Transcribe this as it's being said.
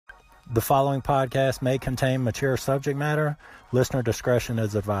The following podcast may contain mature subject matter. Listener discretion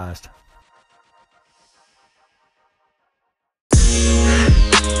is advised.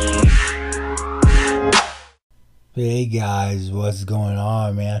 Hey guys, what's going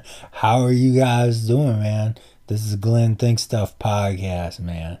on, man? How are you guys doing, man? This is Glenn Think Stuff podcast,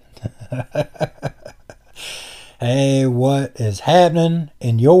 man. Hey, what is happening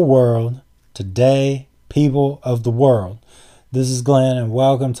in your world today, people of the world? This is Glenn, and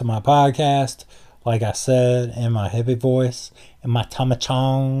welcome to my podcast. Like I said in my hippie voice, in my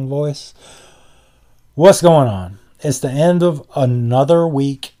Tamachong voice. What's going on? It's the end of another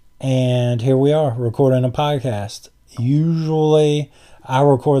week, and here we are recording a podcast. Usually, I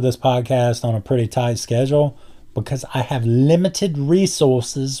record this podcast on a pretty tight schedule because I have limited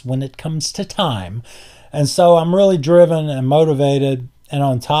resources when it comes to time. And so I'm really driven and motivated and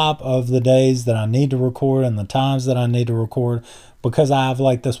on top of the days that I need to record and the times that I need to record because I have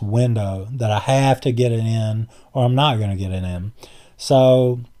like this window that I have to get it in or I'm not going to get it in.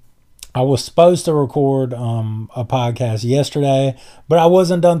 So I was supposed to record a podcast yesterday, but I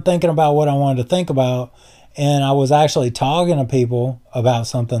wasn't done thinking about what I wanted to think about. And I was actually talking to people about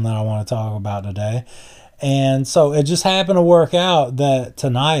something that I want to talk about today. And so it just happened to work out that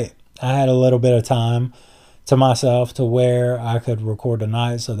tonight I had a little bit of time to myself to where I could record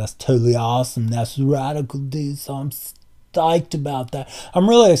tonight. So that's totally awesome. That's radical, dude. So I'm psyched about that. I'm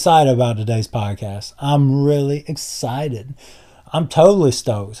really excited about today's podcast. I'm really excited. I'm totally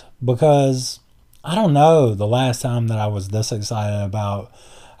stoked because I don't know the last time that I was this excited about,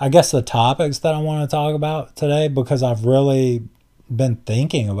 I guess, the topics that I want to talk about today, because I've really been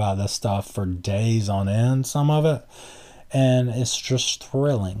thinking about this stuff for days on end, some of it, and it's just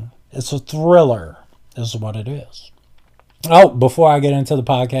thrilling. It's a thriller is what it is. Oh, before I get into the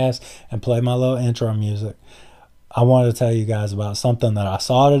podcast and play my little intro music, I wanted to tell you guys about something that I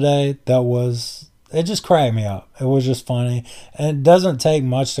saw today it just cracked me up. It was just funny. And it doesn't take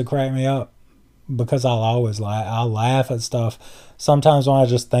much to crack me up because I'll laugh at stuff. Sometimes when I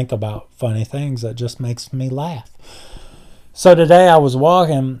just think about funny things, it just makes me laugh. So today I was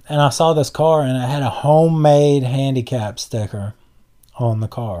walking and I saw this car and it had a homemade handicap sticker on the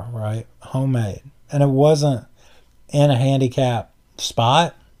car, right? Homemade. And it wasn't in a handicap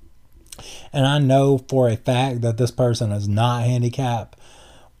spot. And I know for a fact that this person is not handicapped,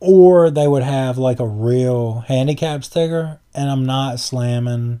 or they would have like a real handicap sticker. And I'm not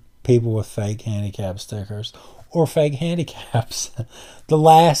slamming people with fake handicap stickers or fake handicaps. The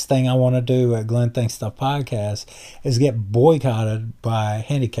last thing I want to do at Glenn Think Stuff Podcast is get boycotted by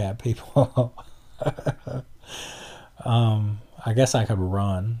handicapped people. I guess I could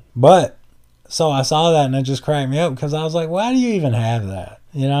run. But so I saw that and it just cracked me up because I was like, why do you even have that?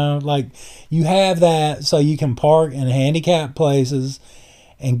 You know, like you have that so you can park in handicap places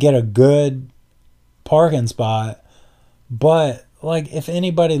and get a good parking spot. But like if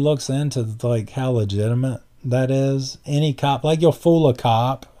anybody looks into like how legitimate that is, any cop, like you'll fool a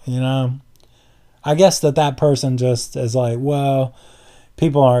cop, you know, I guess that person just is like, well,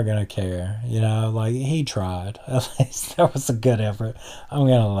 people aren't going to care, you know, like he tried. At least that was a good effort. I'm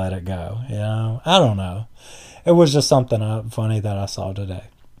going to let it go, you know. I don't know. It was just something funny that I saw today.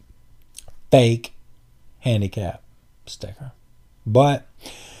 Fake handicap sticker. But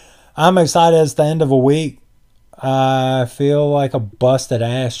I'm excited. It's the end of a week. I feel like a busted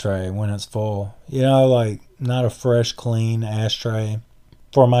ashtray when it's full. You know, like not a fresh, clean ashtray.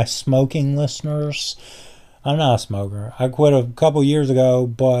 For my smoking listeners, I'm not a smoker. I quit a couple years ago,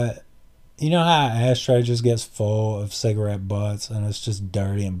 but you know how an ashtray just gets full of cigarette butts and it's just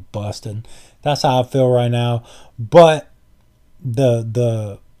dirty and busted? That's how I feel right now. But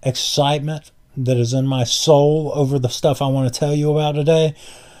the excitement that is in my soul over the stuff I want to tell you about today,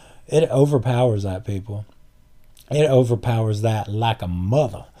 it overpowers that, people. It overpowers that like a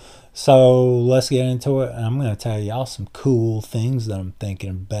mother. So let's get into it. And I'm going to tell y'all some cool things that I'm thinking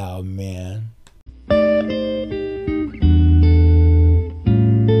about, man.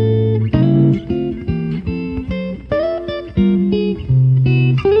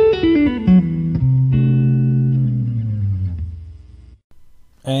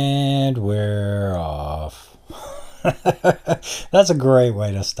 And we're off. That's a great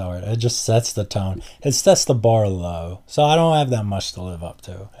way to start. It just sets the tone. It sets the bar low. So I don't have that much to live up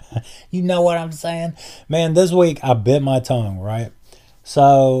to. You know what I'm saying? Man, this week I bit my tongue, right?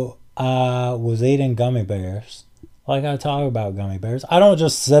 So I was eating gummy bears. Like I talk about gummy bears. I don't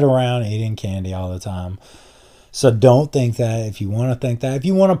just sit around eating candy all the time. So don't think that. If you want to think that, if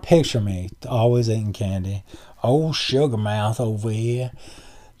you want to picture me always eating candy, old sugar mouth over here,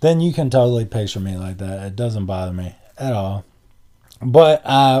 then you can totally picture me like that. It doesn't bother me at all. But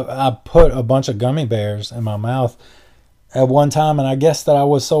I put a bunch of gummy bears in my mouth at one time, and I guess that I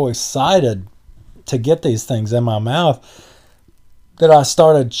was so excited to get these things in my mouth that I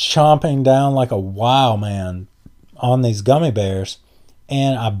started chomping down like a wild man on these gummy bears,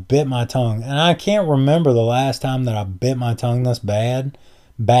 and I bit my tongue. And I can't remember the last time that I bit my tongue this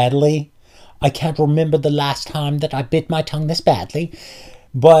badly. I can't remember the last time that I bit my tongue this badly.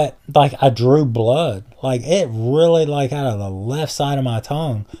 But like I drew blood. Like it really, like out of the left side of my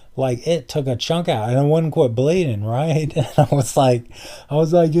tongue, like it took a chunk out and it wouldn't quit bleeding, right? And I was like,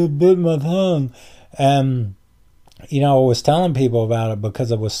 it bit my tongue. And I was telling people about it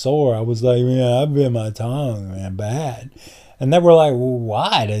because it was sore. I was like, yeah, I bit my tongue, man, bad. And they were like, well,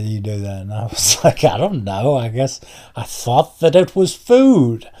 why did you do that? And I was like, I don't know. I guess I thought that it was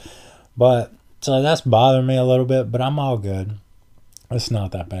food. But so that's bothering me a little bit, but I'm all good. It's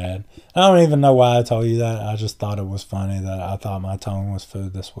not that bad. I don't even know why I told you that. I just thought it was funny that I thought my tongue was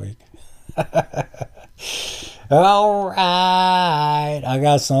food this week. All right. I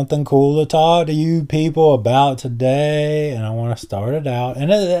got something cool to talk to you people about today, and I want to start it out.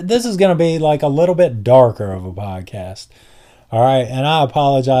 And this is going to be like a little bit darker of a podcast. All right. And I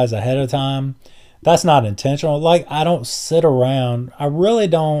apologize ahead of time. That's not intentional. Like, I don't sit around. I really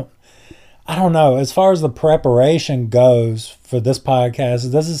don't. I don't know. As far as the preparation goes for this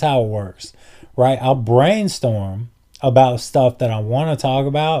podcast, this is how it works, right? I'll brainstorm about stuff that I want to talk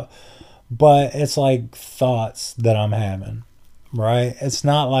about, but it's like thoughts that I'm having, right? It's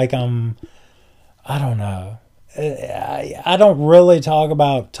not like I don't know. I don't really talk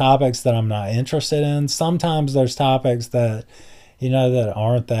about topics that I'm not interested in. Sometimes there's topics that, that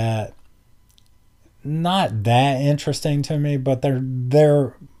aren't not that interesting to me, but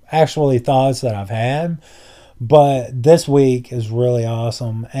they're actually thoughts that I've had. But this week is really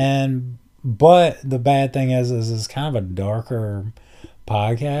awesome. But the bad thing is it's kind of a darker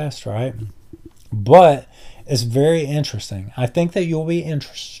podcast, right? But it's very interesting. I think that you'll be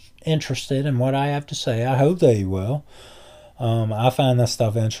interested in what I have to say. I hope that you will. I find this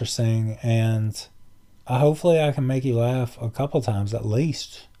stuff interesting, and hopefully I can make you laugh a couple times at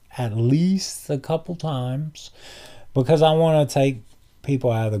least a couple times, because I want to take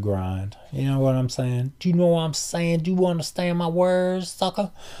people out of the grind. You know what I'm saying? Do you know what I'm saying? Do you understand my words, sucker?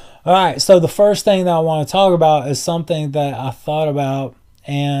 All right, so the first thing that I want to talk about is something that I thought about,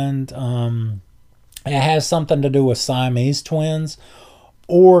 and it has something to do with Siamese twins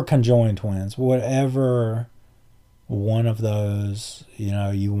or conjoined twins, whatever one of those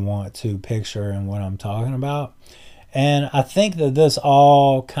you want to picture in what I'm talking about. And I think that this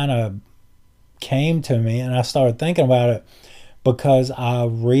all kind of came to me, and I started thinking about it because I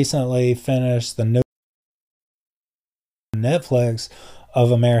recently finished the new Netflix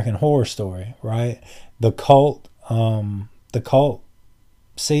of American Horror Story, right? The cult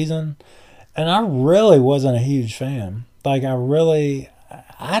season. And I really wasn't a huge fan. Like I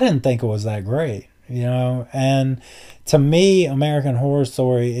didn't think it was that great, And to me, American Horror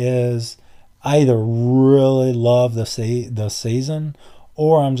Story is, I either really love the season,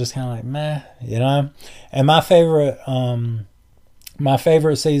 or I'm just kind of like meh, And my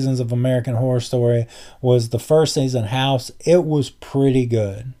favorite seasons of American Horror Story was the first season, House. It was pretty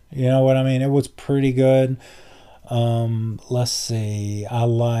good. You know what I mean? It was pretty good. Let's see. I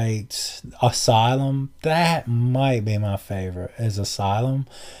liked Asylum. That might be my favorite, is Asylum.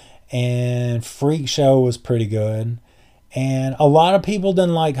 And Freak Show was pretty good. And a lot of people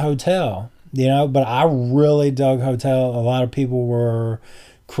didn't like Hotel, but I really dug Hotel. A lot of people were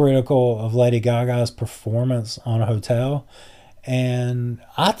critical of Lady Gaga's performance on Hotel. And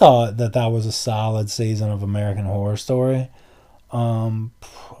I thought that was a solid season of American Horror Story.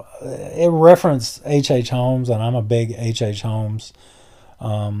 It referenced H.H. Holmes, and I'm a big H.H. Holmes.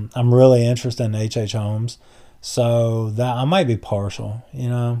 I'm really interested in H.H. Holmes. So that I might be partial,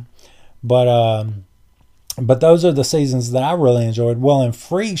 But those are the seasons that I really enjoyed. Well, in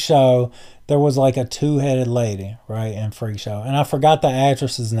Freak Show, there was like a two-headed lady, right, in Freak Show. And I forgot the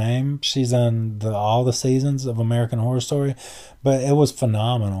actress's name. She's in all the seasons of American Horror Story. But it was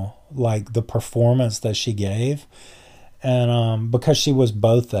phenomenal, like the performance that she gave. And because she was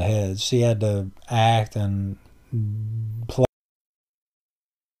both the heads, she had to act and play.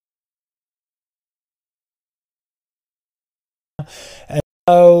 And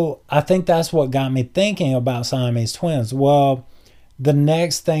so I think that's what got me thinking about Siamese twins. Well, the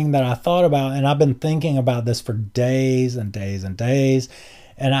next thing that I thought about, and I've been thinking about this for days and days and days,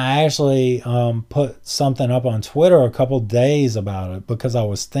 and I actually put something up on Twitter a couple days about it because I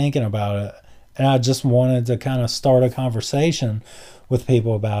was thinking about it, and I just wanted to kind of start a conversation with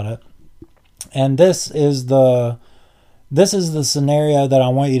people about it. And this is the this is the scenario that I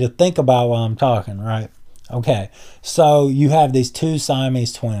want you to think about while I'm talking, right? Okay, so you have these two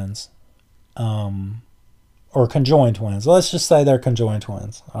Siamese twins, or conjoined twins. Let's just say they're conjoined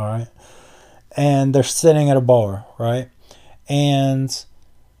twins, all right? And they're sitting at a bar, right? And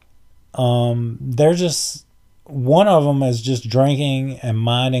they're just, one of them is just drinking and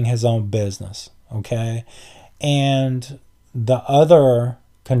minding his own business, okay? And the other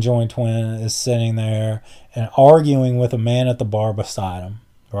conjoined twin is sitting there and arguing with a man at the bar beside him,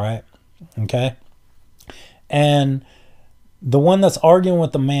 right? Okay? And the one that's arguing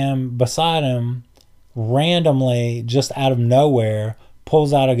with the man beside him randomly, just out of nowhere,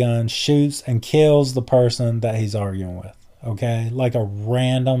 pulls out a gun, shoots, and kills the person that he's arguing with. Okay? Like a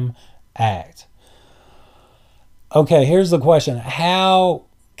random act. Okay, here's the question. How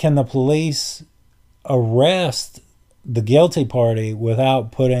can the police arrest the guilty party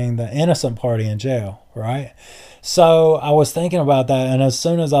without putting the innocent party in jail, right? So I was thinking about that, and as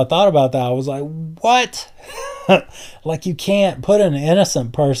soon as I thought about that, I was like, what? Like, you can't put an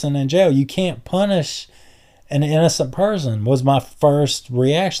innocent person in jail. You can't punish an innocent person, was my first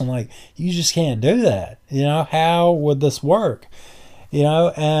reaction. Like, you just can't do that. You know, how would this work? You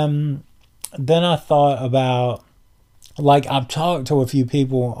know, and then I thought about, like, I've talked to a few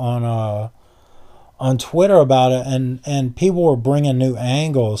people on Twitter about it, and people were bringing new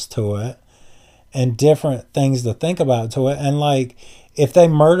angles to it and different things to think about to it. And like, if they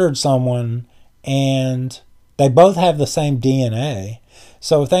murdered someone and they both have the same DNA,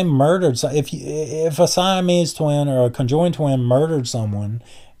 so if they murdered, if a Siamese twin or a conjoined twin murdered someone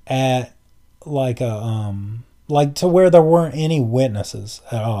at like a like to where there weren't any witnesses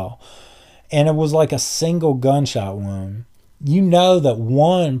at all, and it was like a single gunshot wound, you know that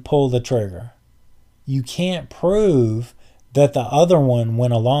one pulled the trigger. You can't prove that the other one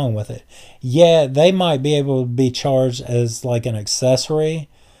went along with it. Yeah, they might be able to be charged as like an accessory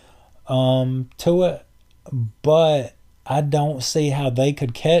to it, but I don't see how they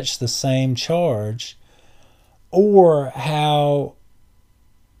could catch the same charge, or how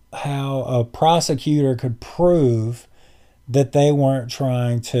a prosecutor could prove that they weren't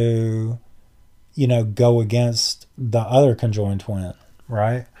trying to, you know, go against the other conjoined twin,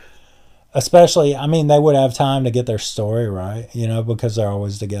 right? Especially, I mean, they would have time to get their story right, you know, because they're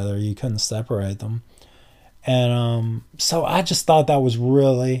always together. You couldn't separate them. And so I just thought that was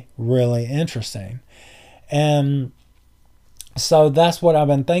really, really interesting. And so that's what I've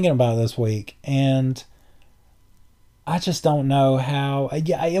been thinking about this week. And I just don't know how.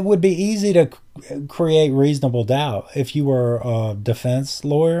 Yeah, it would be easy to create reasonable doubt if you were a defense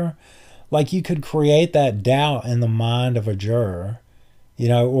lawyer. Like, you could create that doubt in the mind of a juror, you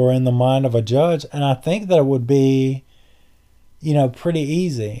know, or in the mind of a judge. And I think that it would be, you know, pretty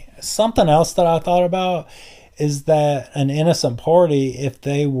easy. Something else that I thought about is that an innocent party, if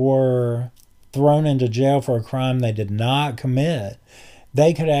they were thrown into jail for a crime they did not commit,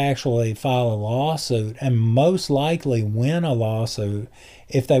 they could actually file a lawsuit and most likely win a lawsuit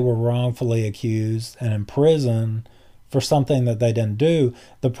if they were wrongfully accused and imprisoned for something that they didn't do.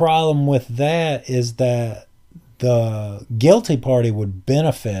 The problem with that is that the guilty party would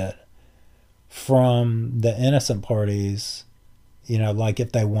benefit from the innocent parties, you know, like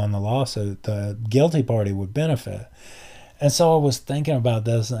if they won the lawsuit, the guilty party would benefit. And so I was thinking about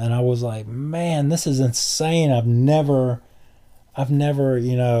this, and I was like, man, this is insane. I've never,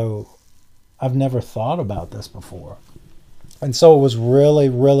 you know, I've never thought about this before. And so it was really,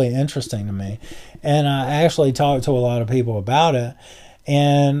 really interesting to me. And I actually talked to a lot of people about it.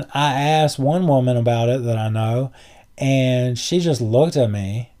 And I asked one woman about it that I know, and she just looked at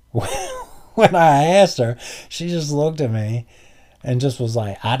me. When I asked her, she just looked at me and just was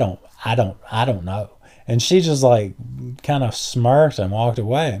like, I don't know. And she just like kind of smirked and walked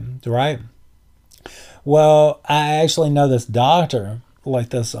away, right? Well, I actually know this doctor, like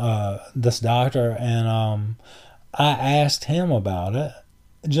this doctor, and I asked him about it,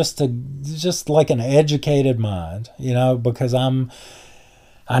 just like an educated mind, you know, because I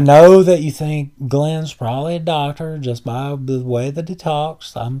know that you think Glenn's probably a doctor just by the way that he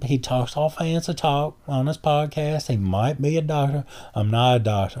talks. He talks all fancy talk on his podcast. He might be a doctor. I'm not a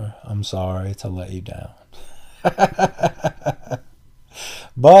doctor. I'm sorry to let you down.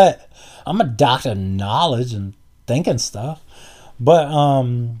 But I'm a doctor of knowledge and thinking stuff. But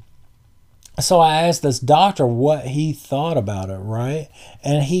so I asked this doctor what he thought about it, right?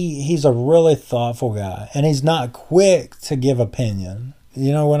 And he's a really thoughtful guy, and he's not quick to give opinion.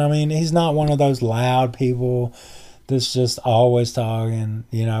 You know what I mean? He's not one of those loud people that's just always talking,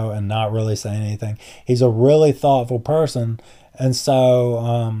 you know, and not really saying anything. He's a really thoughtful person. And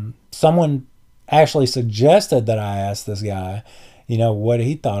so someone actually suggested that I ask this guy, what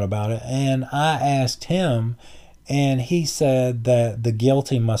he thought about it. And I asked him, and he said that the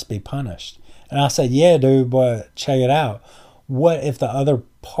guilty must be punished. And I said, yeah, dude, but check it out. What if the other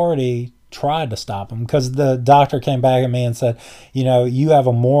party tried to stop him? Because the doctor came back at me and said, you have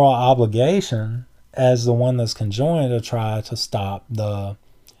a moral obligation as the one that's conjoined to try to stop the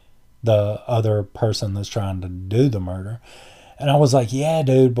other person that's trying to do the murder. And I was like, yeah,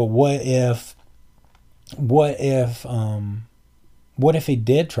 dude, but what if he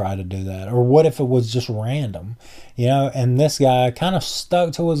did try to do that? Or what if it was just random? And this guy kind of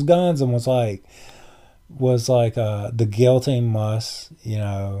stuck to his guns and was like, the guilty must,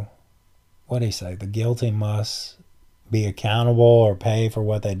 what did he say? The guilty must be accountable or pay for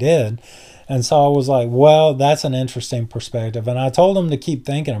what they did. And so I was like, well, that's an interesting perspective. And I told him to keep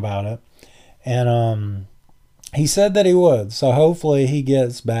thinking about it. And he said that he would. So hopefully he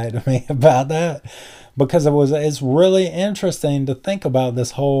gets back to me about that, because it's really interesting to think about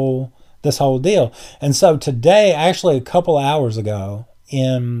this whole deal. And so today, actually a couple hours ago,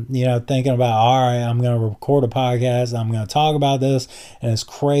 in thinking about, all right, I'm going to record a podcast, I'm going to talk about this, and it's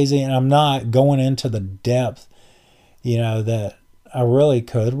crazy, and I'm not going into the depth that I really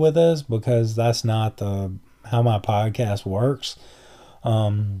could with this, because that's not how my podcast works.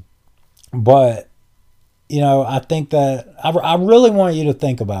 But I think that I really want you to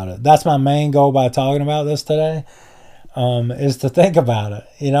think about it. That's my main goal by talking about this today, is to think about it.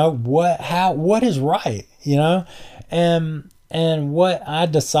 What is right, and what I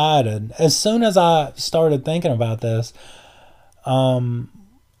decided as soon as I started thinking about this,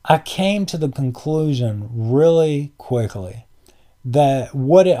 I came to the conclusion really quickly that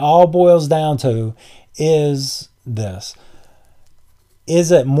what it all boils down to is this.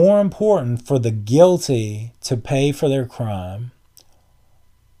 Is it more important for the guilty to pay for their crime,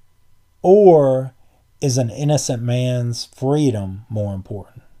 or is an innocent man's freedom more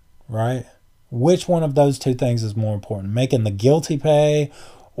important, right? Which one of those two things is more important? Making the guilty pay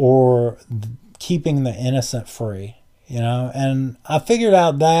or keeping the innocent free? And I figured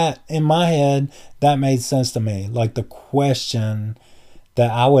out that in my head, that made sense to me. Like the question that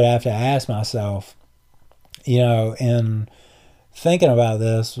I would have to ask myself, in thinking about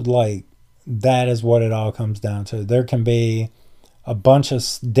this, like that is what it all comes down to. There can be a bunch of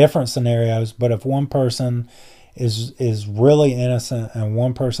different scenarios, but if one person is really innocent and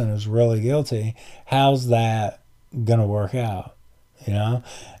one person is really guilty, how's that gonna work out?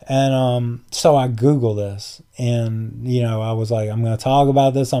 And so I Googled this, and I was like, I'm gonna talk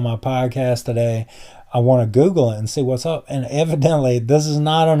about this on my podcast today. I want to Google it and see what's up. And evidently this is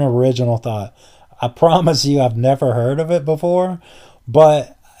not an original thought. I promise you I've never heard of it before,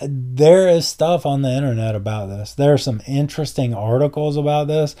 but there is stuff on the internet about this. There are some interesting articles about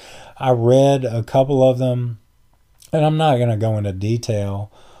this. I read a couple of them, and I'm not going to go into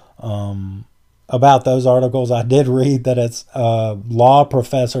detail about those articles. I did read that it's law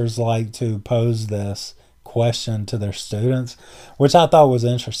professors like to pose this question to their students, which I thought was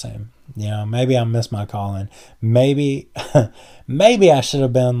interesting. Maybe I missed my calling. Maybe I should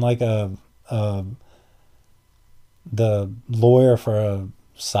have been like the lawyer for a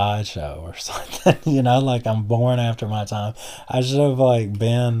sideshow or something. Like I'm born after my time. I should have like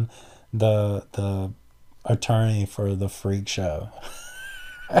been the attorney for the freak show.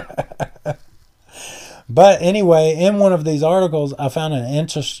 But anyway, in one of these articles, I found an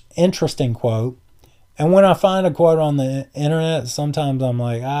interesting quote. And when I find a quote on the internet, sometimes I'm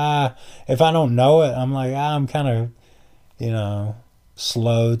like, if I don't know it, I'm like, I'm kind of,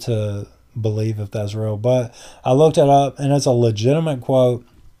 slow to believe if that's real. But I looked it up, and it's a legitimate quote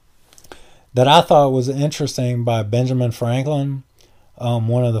that I thought was interesting by Benjamin Franklin,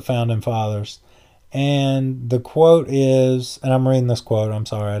 one of the founding fathers. And the quote is, and I'm reading this quote, I'm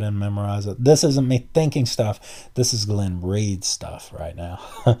sorry I didn't memorize it. This isn't me thinking stuff. This is Glenn Reed stuff right now.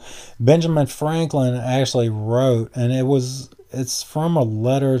 Benjamin Franklin actually wrote, and it's from a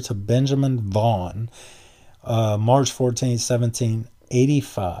letter to Benjamin Vaughan, March 14,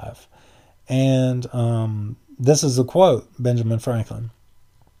 1785. And this is a quote, Benjamin Franklin,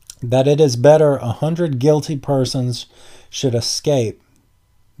 that it is better 100 guilty persons should escape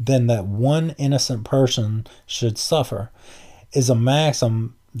than that one innocent person should suffer, is a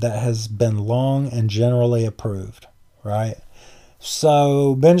maxim that has been long and generally approved, right?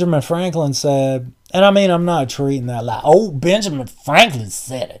 So Benjamin Franklin said, and I mean, I'm not treating that like, oh, Benjamin Franklin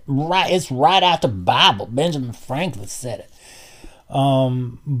said it, right? It's right out the Bible. Benjamin Franklin said it.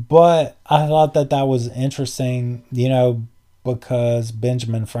 But I thought that was interesting, because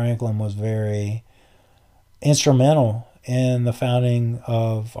Benjamin Franklin was very instrumental in the founding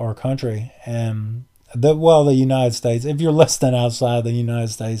of our country and the United States. If you're listening outside the United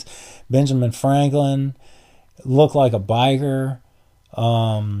States, Benjamin Franklin looked like a biker.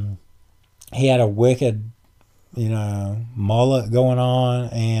 He had a wicked, mullet going on,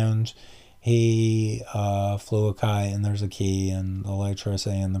 and he flew a kite, and there's a key and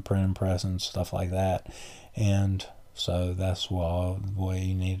electricity and the printing press and stuff like that. And so that's what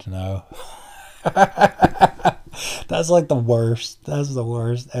you need to know. That's like the worst. That's the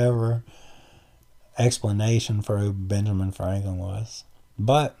worst ever explanation for who Benjamin Franklin was.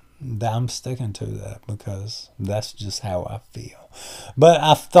 But I'm sticking to that because that's just how I feel. But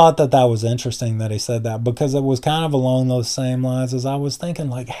I thought that was interesting that he said that, because it was kind of along those same lines as I was thinking,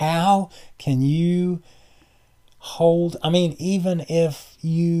 like, how can you hold, even if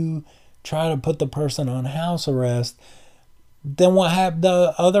you try to put the person on house arrest, then what happened?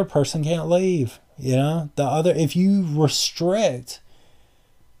 The other person can't leave. If you restrict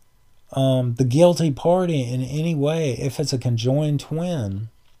the guilty party in any way, if it's a conjoined twin,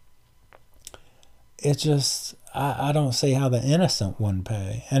 it's just, I don't see how the innocent wouldn't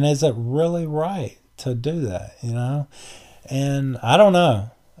pay. And is it really right to do that, And I don't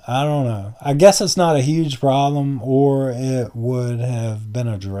know. I guess it's not a huge problem, or it would have been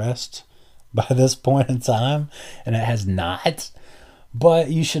addressed by this point in time, and it has not. But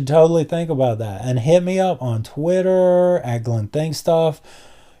you should totally think about that. And hit me up on Twitter at GlennThinkStuff.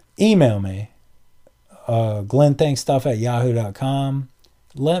 Email me, GlennThinkStuff@yahoo.com.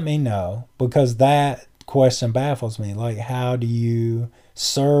 Let me know, because that question baffles me. Like, how do you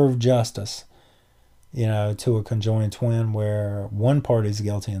serve justice, to a conjoined twin where one party's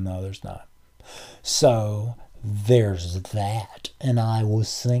guilty and the other's not? So there's that. And I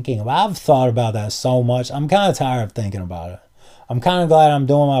was thinking, I've thought about that so much. I'm kind of tired of thinking about it. I'm kind of glad I'm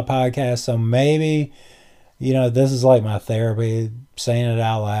doing my podcast. So maybe, this is like my therapy, saying it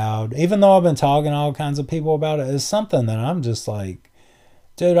out loud. Even though I've been talking to all kinds of people about it, it's something that I'm just like,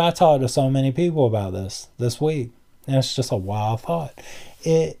 dude, I talked to so many people about this week. And it's just a wild thought.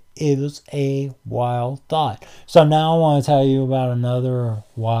 It is a wild thought. So now I want to tell you about another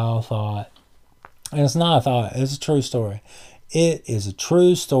wild thought. And it's not a thought, it's a true story. It is a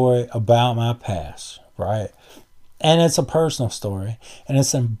true story about my past, right? And it's a personal story. And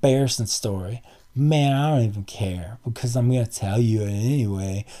it's an embarrassing story. Man, I don't even care, because I'm going to tell you it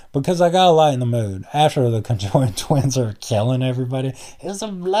anyway, because I got to lighten the mood. After the conjoined twins are killing everybody, it's a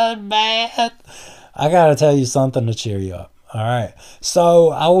bloodbath. I got to tell you something to cheer you up. All right.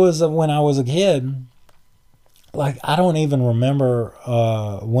 So when I was a kid, like, I don't even remember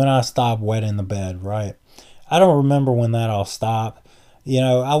when I stopped wetting the bed, right? I don't remember when that all stopped.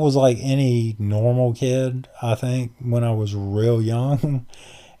 I was like any normal kid, I think, when I was real young.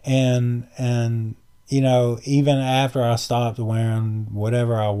 And even after I stopped wearing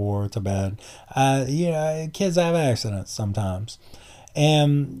whatever I wore to bed, kids have accidents sometimes.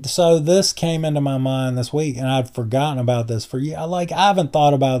 And so this came into my mind this week, and I'd forgotten about this for years. Like, I haven't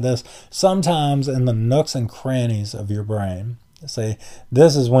thought about this sometimes in the nooks and crannies of your brain. See,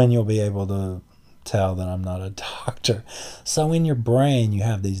 this is when you'll be able to tell that I'm not a doctor. So in your brain, you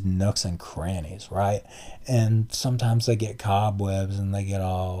have these nooks and crannies, right? And sometimes they get cobwebs and they get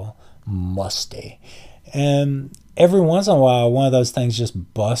all musty. And every once in a while, one of those things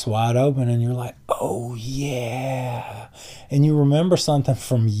just busts wide open, and you're like, oh yeah. And you remember something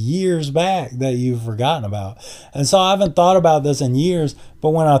from years back that you've forgotten about. And so I haven't thought about this in years, but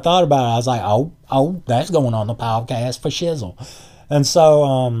when I thought about it, I was like, oh, that's going on the podcast for shizzle. And so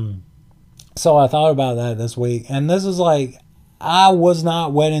I thought about that this week, and this is like, I was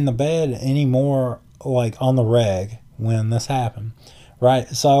not wetting the bed anymore, like on the reg, when this happened, right?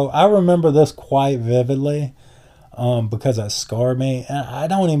 So I remember this quite vividly, because it scarred me, and I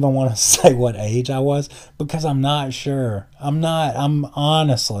don't even want to say what age I was, because I'm not sure. I'm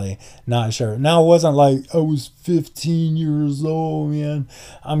honestly not sure. Now, it wasn't like I was 15 years old, man.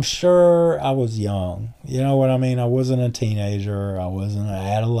 I'm sure I was young. You know what I mean? I wasn't a teenager. I wasn't an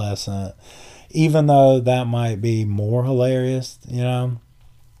adolescent, even though that might be more hilarious,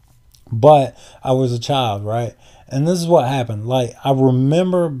 but I was a child, right? And this is what happened. Like, I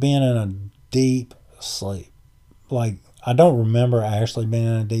remember being in a deep sleep. Like, I don't remember actually being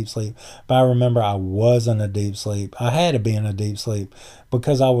in a deep sleep, but I remember I was in a deep sleep. I had to be in a deep sleep,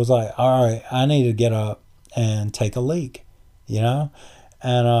 because I was like, all right, I need to get up and take a leak, and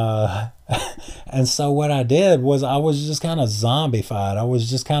and so what I did was, I was just kind of zombified. I was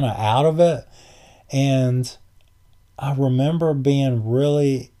just kind of out of it. And I remember being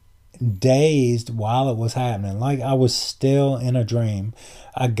really dazed while it was happening. Like, I was still in a dream.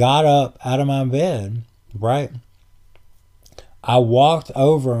 I got up out of my bed, right? I walked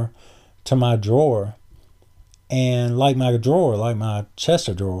over to my drawer, and like my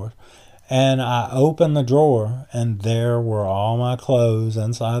Chester drawer, and I opened the drawer, and there were all my clothes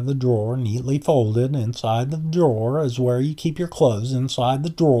inside the drawer, neatly folded. Inside the drawer is where you keep your clothes. Inside the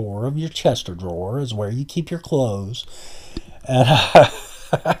drawer of your Chester drawer is where you keep your clothes. And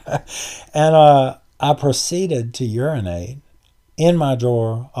I proceeded to urinate in my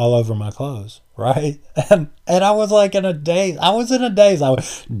drawer all over my clothes, right? And I was like in a daze. I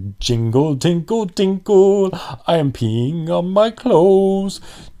was jingle, tinkle, tinkle, I am peeing on my clothes.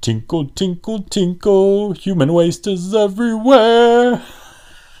 Tinkle, tinkle, tinkle, human waste is everywhere.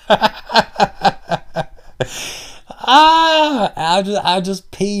 I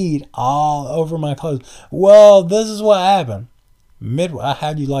just peed all over my clothes. Well, this is what happened.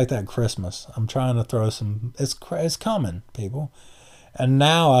 How'd you like that Christmas? I'm trying to throw some. It's coming, people. And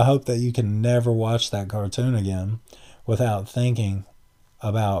now I hope that you can never watch that cartoon again without thinking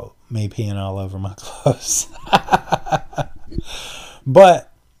about me peeing all over my clothes.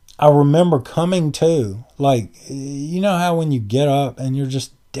 But I remember coming to, like, you know how when you get up and you're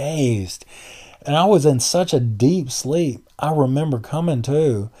just dazed, and I was in such a deep sleep. I remember coming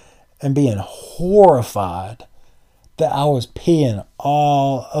to and being horrified that I was peeing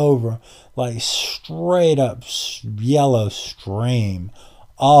all over, like straight up yellow stream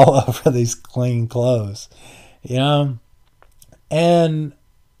all over these clean clothes, you know? And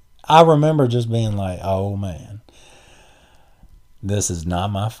I remember just being like, oh man, this is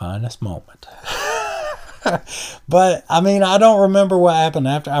not my finest moment. But I mean, I don't remember what happened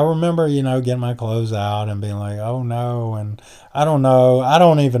after. I remember, getting my clothes out and being like, oh no. And I don't know. I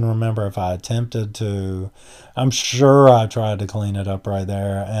don't even remember if I attempted to. I'm sure I tried to clean it up right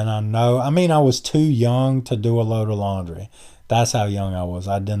there. And I was too young to do a load of laundry. That's how young I was.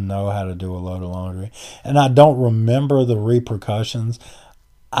 I didn't know how to do a load of laundry. And I don't remember the repercussions.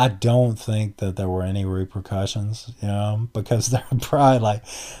 I don't think that there were any repercussions, because they're probably like,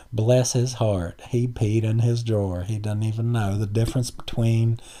 bless his heart, he peed in his drawer. He doesn't even know the difference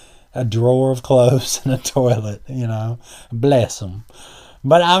between a drawer of clothes and a toilet, bless him.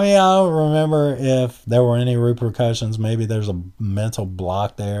 But I mean, I don't remember if there were any repercussions. Maybe there's a mental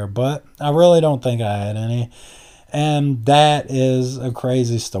block there, but I really don't think I had any. And that is a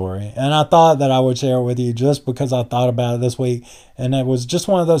crazy story. And I thought that I would share it with you just because I thought about it this week. And it was just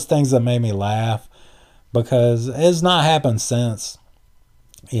one of those things that made me laugh because it's not happened since.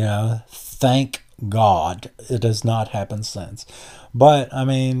 Thank God it has not happened since. But I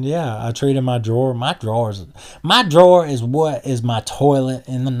mean, yeah, I treated my drawer. My drawer is what is my toilet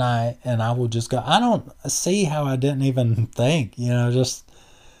in the night. And I will just go. I don't see how I didn't even think,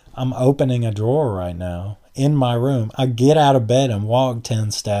 I'm opening a drawer right now in my room. I get out of bed and walk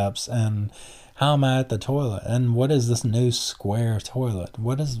 10 steps, and how am I at the toilet? And what is this new square toilet?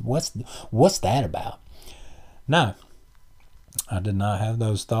 What's that about? No, I did not have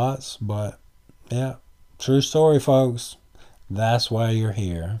those thoughts, but yeah, true story, folks. That's why you're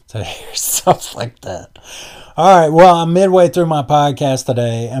here, to hear stuff like that. All right, well, I'm midway through my podcast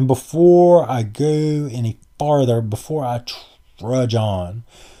today, and before I go any farther, before I trudge on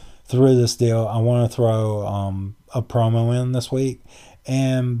through this deal, I want to throw a promo in this week.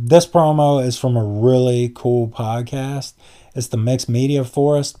 And this promo is from a really cool podcast. It's the Mixed Media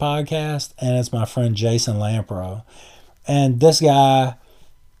Forest podcast, and it's my friend Jason Lampro. And this guy's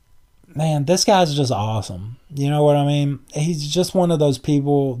just awesome. You know what I mean? He's just one of those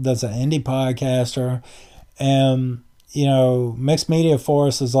people that's an indie podcaster. And, Mixed Media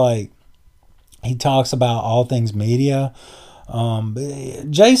Forest is like, he talks about all things media.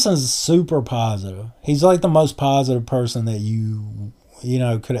 Jason's super positive. He's like the most positive person that you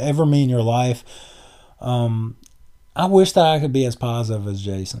could ever meet in your life. I wish that I could be as positive as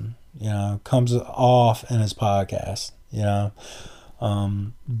Jason, comes off in his podcast,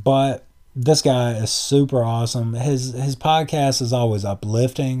 but this guy is super awesome. His podcast is always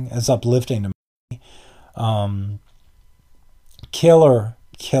uplifting. It's uplifting to me.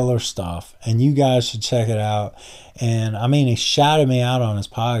 Killer stuff, and you guys should check it out. And I mean, he shouted me out on his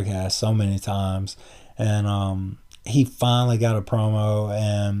podcast so many times, and he finally got a promo.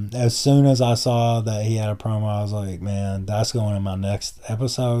 And as soon as I saw that he had a promo, I was like, man, that's going in my next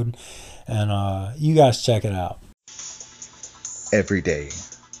episode. And you guys check it out. Every day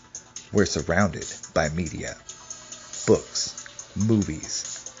we're surrounded by media: books,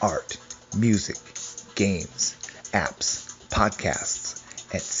 movies, art, music, games, apps, podcasts,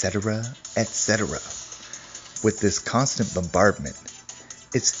 etc., etc. With this constant bombardment,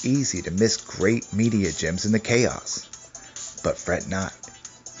 it's easy to miss great media gems in the chaos. But fret not,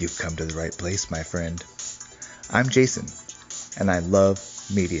 you've come to the right place, my friend. I'm Jason, and I love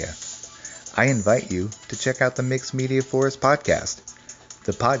media. I invite you to check out the Mixed Media Forest podcast,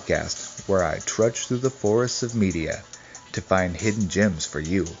 the podcast where I trudge through the forests of media to find hidden gems for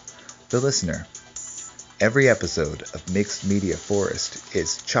you, the listener. Every episode of Mixed Media Forest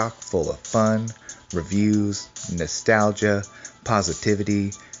is chock full of fun, reviews, nostalgia,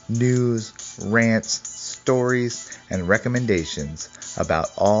 positivity, news, rants, stories, and recommendations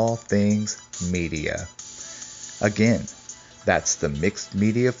about all things media. Again, that's the Mixed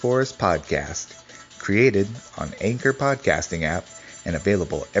Media Forest podcast, created on Anchor Podcasting app and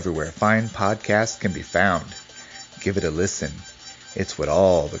available everywhere fine podcasts can be found. Give it a listen. It's what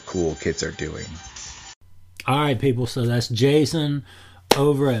all the cool kids are doing. All right, people. So that's Jason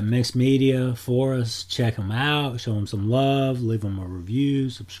over at Mixed Media Forest. Check him out. Show him some love. Leave him a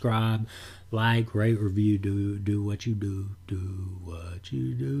review. Subscribe. Like, rate, review. Do what you do. Do what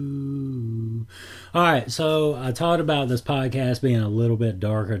you do. All right. So I talked about this podcast being a little bit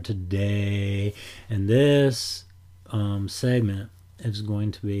darker today. And this segment is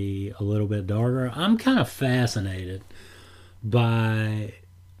going to be a little bit darker. I'm kind of fascinated by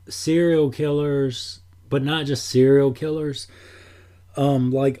serial killers, but not just serial killers,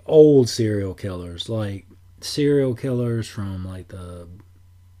 like old serial killers, like serial killers from like the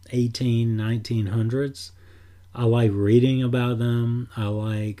 1900s. I like reading about them. I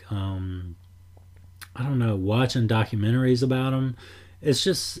like, watching documentaries about them.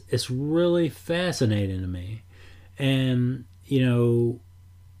 It's really fascinating to me. And,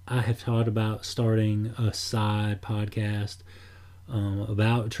 I have thought about starting a side podcast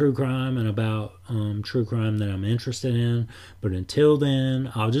about true crime and about true crime that I'm interested in. But until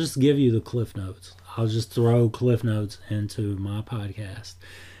then, I'll just give you the Cliff Notes. I'll just throw Cliff Notes into my podcast.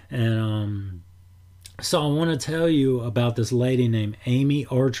 And so I want to tell you about this lady named Amy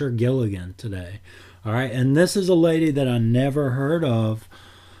Archer Gilligan today. All right. And this is a lady that I never heard of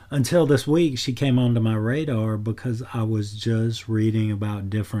until this week. She came onto my radar because I was just reading about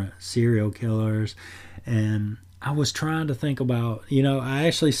different serial killers, and I was trying to think about, I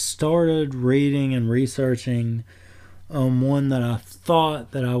actually started reading and researching one that I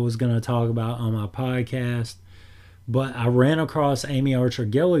thought that I was going to talk about on my podcast, but I ran across Amy Archer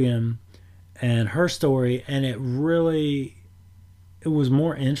Gilligan and her story, and it was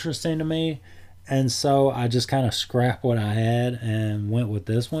more interesting to me. And so I just kind of scrapped what I had and went with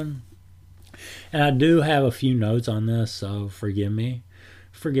this one. And I do have a few notes on this, so forgive me.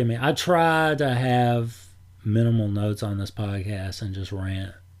 I try to have minimal notes on this podcast and just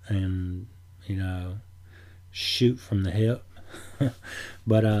rant and, shoot from the hip.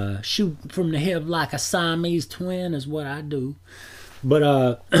 But shoot from the hip like a Siamese twin is what I do.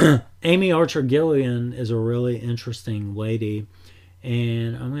 But Amy Archer Gilligan is a really interesting lady.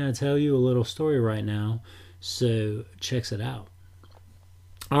 And I'm going to tell you a little story right now, so check it out.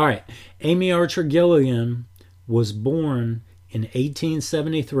 All right, Amy Archer Gilligan was born in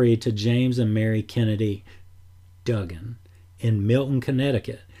 1873 to James and Mary Kennedy Duggan in Milton,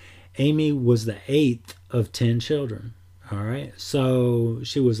 Connecticut. Amy was the 8th of 10 children. All right, so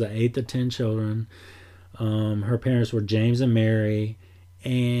she was the 8th of 10 children. Her parents were James and Mary.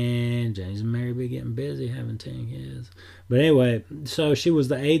 And James and Mary be getting busy having 10 kids. But anyway, so she was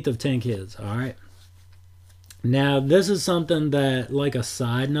the 8th of 10 kids. All right. Now, this is something that, like a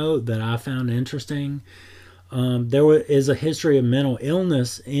side note that I found interesting. There is a history of mental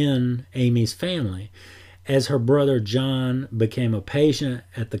illness in Amy's family, as her brother John became a patient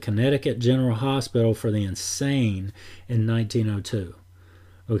at the Connecticut General Hospital for the Insane in 1902.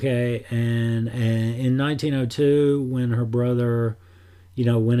 Okay. And in 1902, when her brother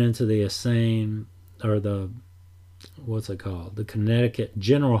went into the insane, or the Connecticut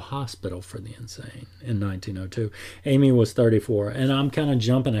General Hospital for the Insane in 1902. Amy was 34. And I'm kind of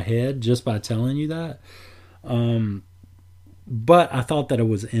jumping ahead just by telling you that. But I thought that it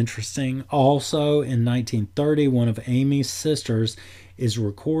was interesting. Also, in 1930, one of Amy's sisters is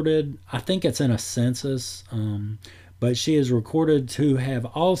recorded, I think it's in a census, but she is recorded to have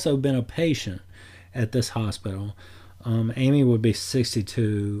also been a patient at this hospital. Amy would be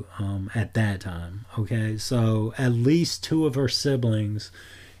 62 at that time. Okay, so at least 2 of her siblings,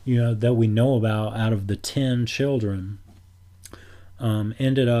 that we know about out of the 10 children,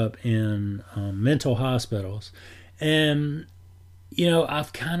 ended up in mental hospitals. And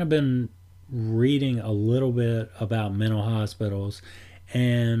I've kind of been reading a little bit about mental hospitals,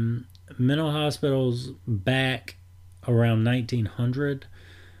 and mental hospitals back around 1900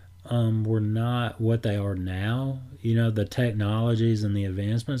 were not what they are now. The technologies and the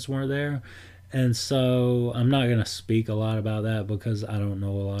advancements weren't there. And so I'm not going to speak a lot about that because I don't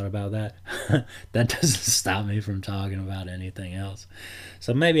know a lot about that. That doesn't stop me from talking about anything else.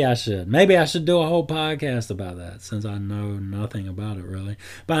 So maybe I should. Maybe I should do a whole podcast about that since I know nothing about it really.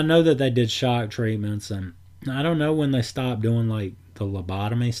 But I know that they did shock treatments, and I don't know when they stopped doing like the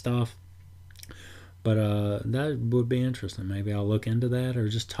lobotomy stuff. But that would be interesting. Maybe I'll look into that or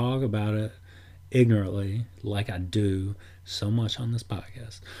just talk about it ignorantly like I do so much on this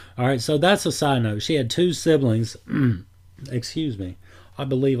podcast. All right, so that's a side note. She had 2 siblings. Excuse me. I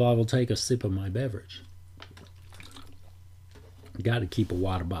believe I will take a sip of my beverage. Got to keep a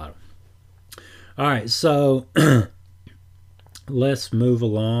water bottle. All right, so let's move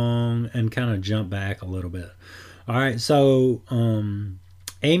along and kind of jump back a little bit. All right, so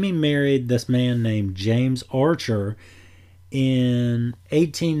Amy married this man named James Archer in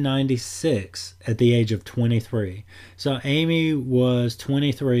 1896 at the age of 23. So Amy was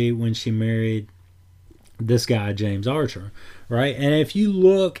 23 when she married this guy, James Archer, right? And if you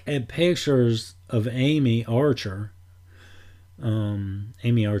look at pictures of Amy Archer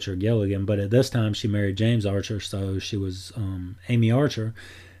Gilligan, but at this time she married James Archer, so she was Amy Archer.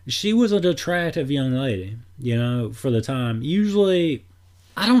 She was an attractive young lady, you know, for the time. Usually,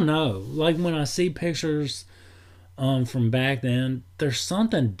 I don't know, like when I see pictures from back then, there's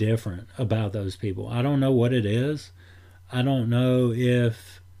something different about those people. I don't know what it is. I don't know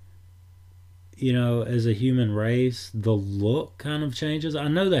if, you know, as a human race, the look kind of changes. I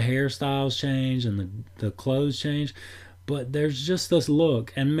know the hairstyles change and the clothes change, but there's just this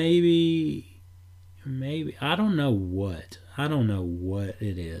look, and maybe I don't know what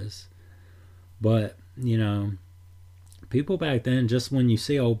it is, but you know, people back then, just when you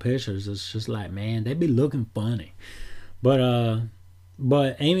see old pictures, it's just like, man, they be looking funny. But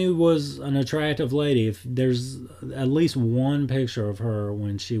Amy was an attractive lady. If there's at least one picture of her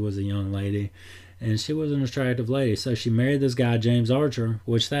when she was a young lady, and she was an attractive lady. So she married this guy, James Archer,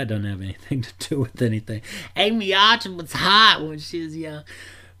 which that doesn't have anything to do with anything. Amy Archer was hot when she was young.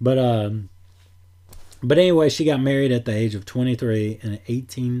 But anyway, she got married at the age of 23 in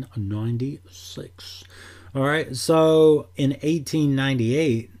 1896. All right, so in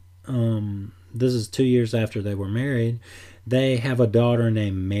 1898, this is 2 years after they were married, they have a daughter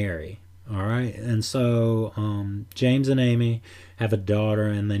named Mary. All right, and so James and Amy have a daughter,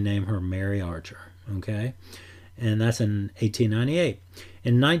 and they name her Mary Archer. Okay, and that's in 1898.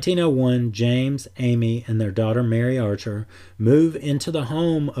 In 1901, James, Amy, and their daughter Mary Archer move into the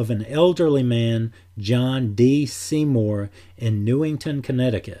home of an elderly man, John D. Seymour, in Newington,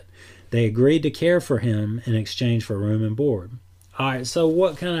 Connecticut. They agreed to care for him in exchange for room and board. All right, so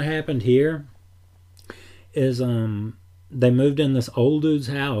what kind of happened here is they moved in this old dude's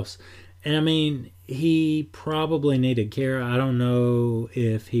house, and I mean, he probably needed care. I don't know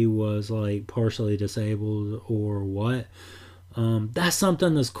if he was like partially disabled or what. That's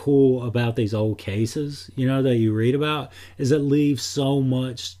something that's cool about these old cases, you know, that you read about, is it leaves so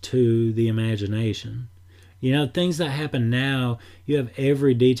much to the imagination. You know, things that happen now, you have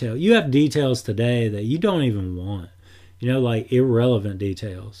every detail. You have details today that you don't even want. You know, like irrelevant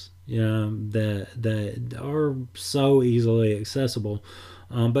details, you know, that are so easily accessible.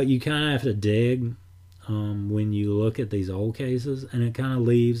 But you kind of have to dig when you look at these old cases, and it kind of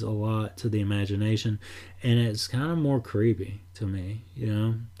leaves a lot to the imagination, and it's kind of more creepy to me, you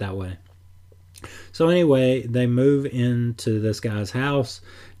know, that way. So anyway, they move into this guy's house,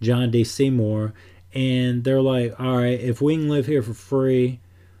 John D. Seymour, and they're like, all right, if we can live here for free,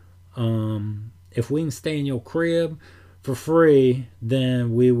 if we can stay in your crib for free,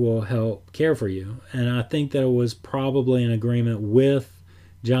 then we will help care for you. And I think that it was probably an agreement with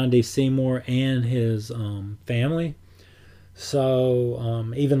John D. Seymour and his family.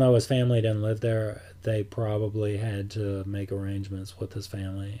 So even though his family didn't live there, they probably had to make arrangements with his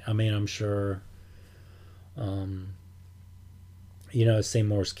family. I mean, I'm sure, you know,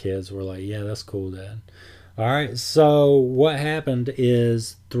 Seymour's kids were like, yeah, that's cool, Dad. All right, so what happened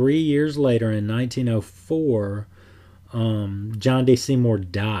is 3 years later in 1904, John D. Seymour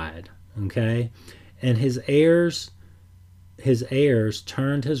died, okay? And his heirs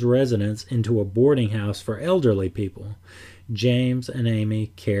turned his residence into a boarding house for elderly people. James and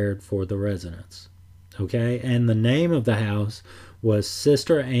Amy cared for the residents. Okay? And the name of the house was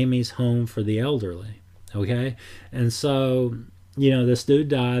Sister Amy's Home for the Elderly. Okay? And so, you know, this dude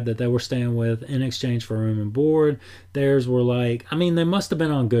died that they were staying with in exchange for room and board. Theirs were like, I mean, they must have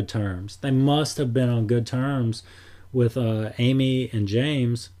been on good terms. They must have been on good terms with Amy and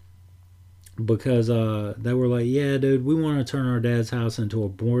James, because they were like, yeah, dude, we want to turn our dad's house into a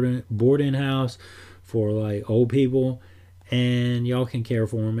boarding house for like old people, and y'all can care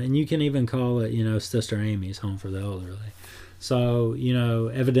for them. And you can even call it, Sister Amy's Home for the Elderly. So,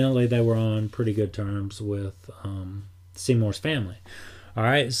 evidently they were on pretty good terms with Seymour's family. All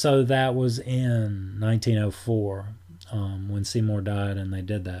right, so that was in 1904 when Seymour died, and they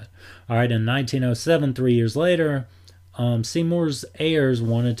did that. All right, in 1907, 3 years later, Seymour's heirs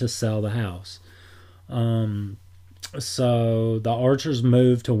wanted to sell the house. So the Archers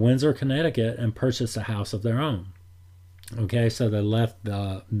moved to Windsor, Connecticut, and purchased a house of their own. Okay, so they left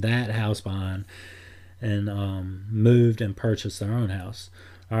that house behind and moved and purchased their own house.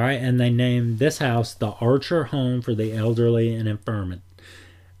 All right, and they named this house the Archer Home for the Elderly and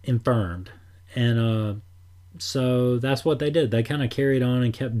Infirmed. And so that's what they did. They kind of carried on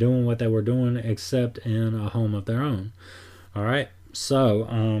and kept doing what they were doing, except in a home of their own. All right, so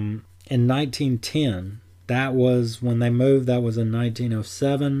in 1910, that was when they moved. That was in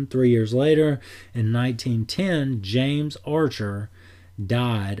 1907. 3 years later, in 1910, James Archer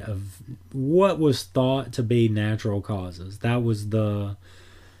died of what was thought to be natural causes. That was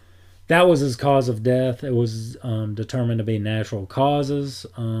his cause of death. It was determined to be natural causes.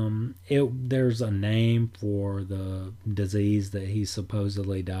 There's a name for the disease that he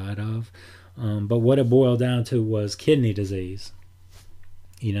supposedly died of. But what it boiled down to was kidney disease.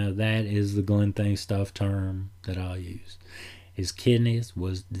 That is the Glenn Thing Stuff term that I'll use. His kidneys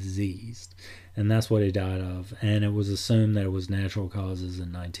was diseased. And that's what he died of. And it was assumed that it was natural causes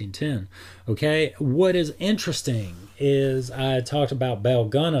in 1910. Okay, what is interesting is I talked about Belle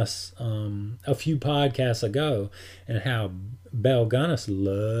Gunness a few podcasts ago, and how Belle Gunness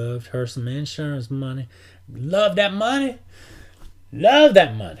loved her some insurance money. Love that money. Love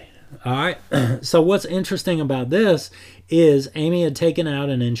that money. All right. So what's interesting about this is Amy had taken out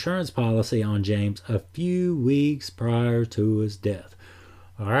an insurance policy on James a few weeks prior to his death.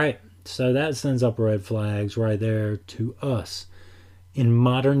 All right. So that sends up red flags right there to us. In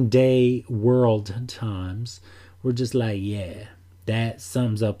modern day world times, we're just like, yeah, that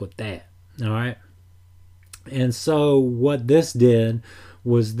sums up with that. All right. And so what this did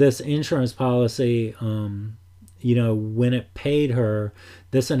was this insurance policy, when it paid her,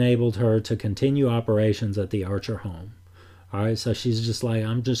 this enabled her to continue operations at the Archer home. All right, so she's just like,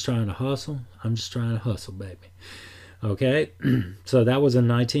 I'm just trying to hustle. I'm just trying to hustle, baby. Okay, so that was in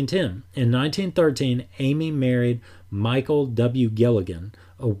 1910. In 1913, Amy married Michael W. Gilligan,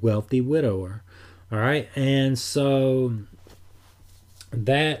 a wealthy widower. All right, and so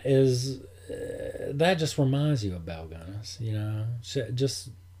that just reminds you of Belle Gunness,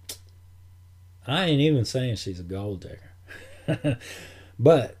 I ain't even saying she's a gold digger.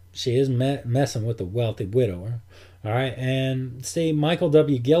 But she is messing with a wealthy widower. All right. And see, Michael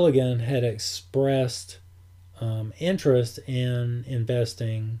W. Gilligan had expressed interest in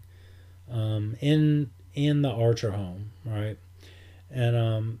investing in the Archer home. Right.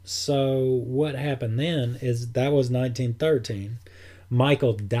 And so what happened then is that was 1913.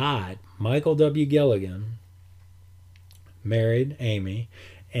 Michael died. Michael W. Gilligan married Amy,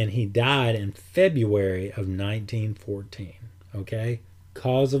 and he died in February of 1914. Okay?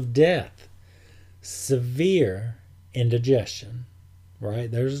 Cause of death, severe indigestion.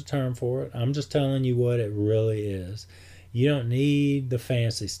 Right? There's a term for it. I'm just telling you what it really is. You don't need the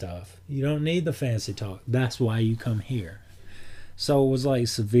fancy stuff. You don't need the fancy talk. That's why you come here. So it was like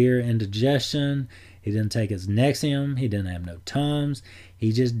severe indigestion. He didn't take his Nexium. He didn't have no Tums.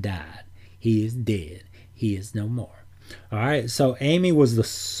 He just died. He is dead. He is no more. All right, so Amy was the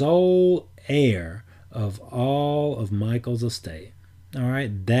sole heir of all of Michael's estate. All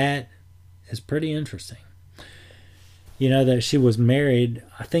right, that is pretty interesting. That she was married,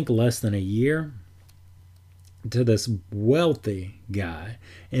 I think, less than a year to this wealthy guy,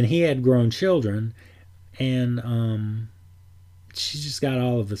 and he had grown children, and she just got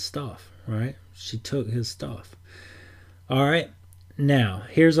all of his stuff, right? She took his stuff. All right, now,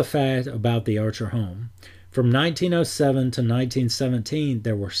 here's a fact about the Archer home. From 1907 to 1917,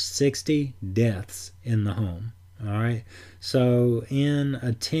 there were 60 deaths in the home. All right. So in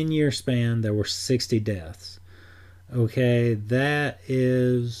a 10-year span, there were 60 deaths. Okay. That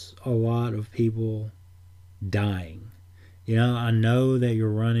is a lot of people dying. I know that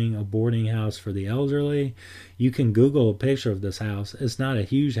you're running a boarding house for the elderly. You can Google a picture of this house. It's not a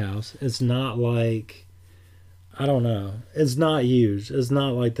huge house. It's not like, I don't know. It's not huge. It's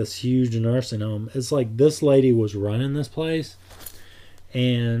not like this huge nursing home. It's like this lady was running this place.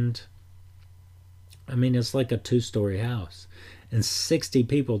 And, it's like a 2-story house. And 60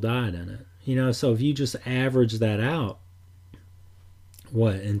 people died in it. So if you just average that out,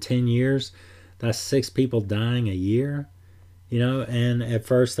 in 10 years, that's 6 people dying a year. And at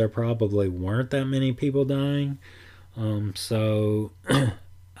first there probably weren't that many people dying. So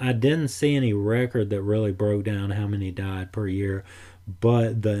I didn't see any record that really broke down how many died per year,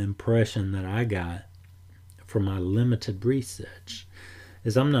 but the impression that I got from my limited research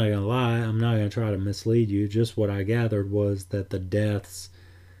is, I'm not gonna lie, I'm not gonna try to mislead you. Just what I gathered was that the deaths,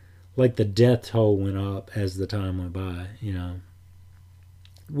 like the death toll, went up as the time went by,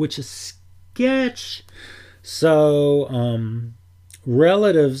 which is sketch. So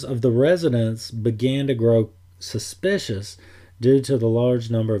relatives of the residents began to grow suspicious due to the large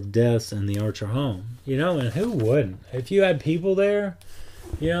number of deaths in the Archer home. And who wouldn't? If you had people there,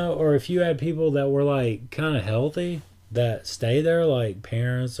 or if you had people that were like kind of healthy that stay there, like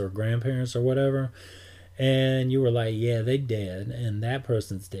parents or grandparents or whatever, and you were like, yeah, they dead, and that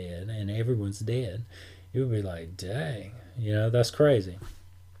person's dead, and everyone's dead, you would be like, dang, that's crazy.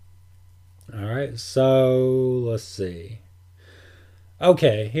 All right, so let's see.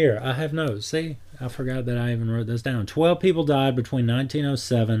 Okay, here, I have notes. See, I forgot that I even wrote this down. 12 people died between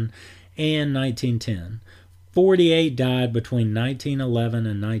 1907 and 1910. 48 died between 1911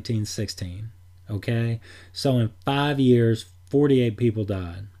 and 1916. Okay, so in 5 years, 48 people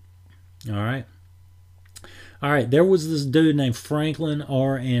died. All right. There was this dude named Franklin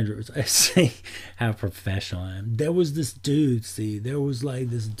R. Andrews. See how professional I am. There was this dude. There was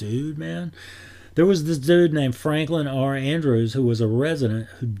this dude named Franklin R. Andrews, who was a resident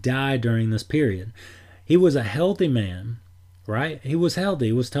who died during this period. He was a healthy man, right? He was healthy.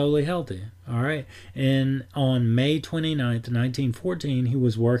 He was totally healthy. All right. And on May 29th, 1914, he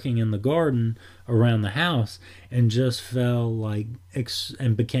was working in the garden around the house and just fell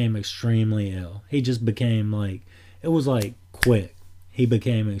and became extremely ill. He just became it was quick. He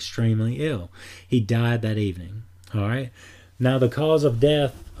became extremely ill. He died that evening. All right. Now, the cause of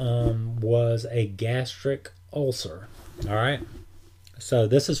death was a gastric ulcer. All right. So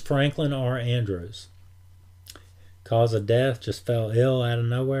this is Franklin R. Andrews. Cause of death, just fell ill out of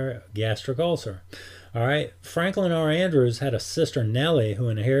nowhere, gastric ulcer. All right. Franklin R. Andrews had a sister, Nellie, who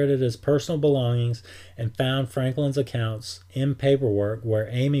inherited his personal belongings and found Franklin's accounts in paperwork where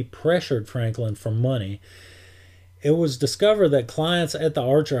Amy pressured Franklin for money. It was discovered that clients at the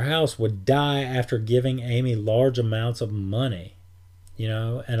Archer house would die after giving Amy large amounts of money,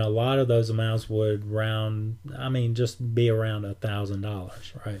 and a lot of those amounts would just be around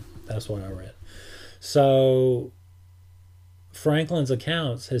 $1,000, right? That's what I read. So Franklin's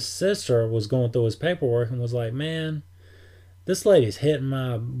accounts, his sister was going through his paperwork and was like, man, this lady's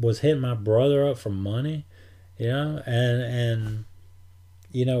was hitting my brother up for money, and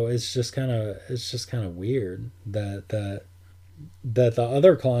it's just kind of weird that the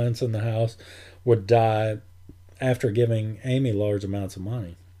other clients in the house would die after giving Amy large amounts of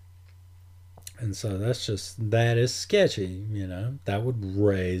money. And so that is sketchy, that would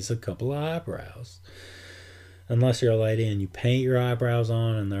raise a couple of eyebrows. Unless you're a lady and you paint your eyebrows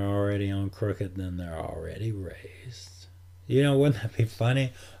on and they're already on crooked, then they're already raised. Wouldn't that be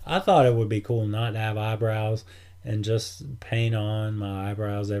funny? I thought it would be cool not to have eyebrows and just paint on my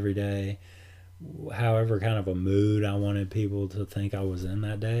eyebrows every day, however kind of a mood I wanted people to think I was in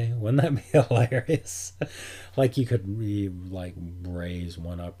that day. Wouldn't that be hilarious? You could raise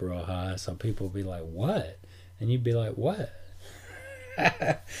one up real high so people would be like, what? And you'd be like, what?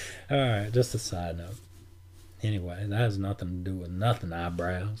 Alright, just a side note. Anyway, that has nothing to do with nothing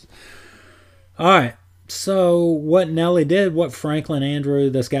eyebrows. Alright, so what Nellie did, what Franklin Andrew,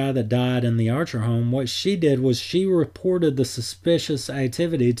 this guy that died in the Archer home, what she did was she reported the suspicious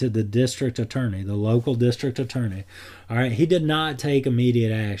activity to the district attorney, the local district attorney. Alright, he did not take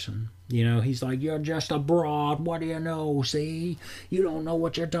immediate action. He's like, you're just a broad, what do you know, see? You don't know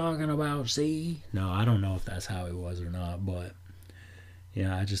what you're talking about, see? No, I don't know if that's how he was or not, but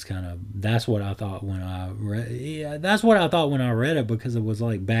I just that's what I thought when I read. That's what I thought when I read it, because it was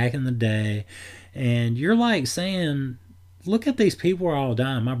back in the day, and you're saying, look at these people are all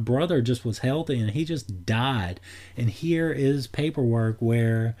dying. My brother just was healthy and he just died, and here is paperwork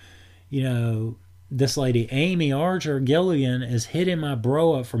where, this lady Amy Archer Gilligan is hitting my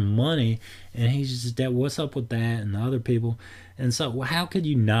bro up for money, and he's just dead. What's up with that? And the other people, and so how could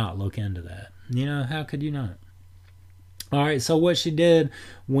you not look into that? How could you not? All right, so what she did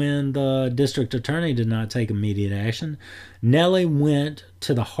when the district attorney did not take immediate action, Nellie went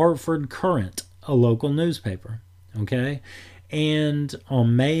to the Hartford Courant, a local newspaper, okay? And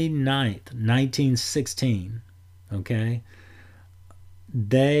on May 9th, 1916, okay,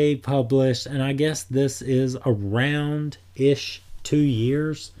 they published, and I guess this is around-ish 2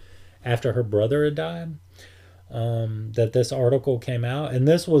 years after her brother had died, that this article came out. And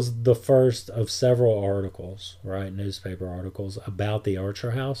this was the first of several articles, right, newspaper articles about the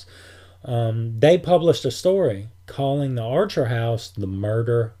Archer house. They published a story calling the Archer house the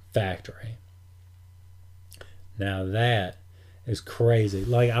murder factory. Now that is crazy.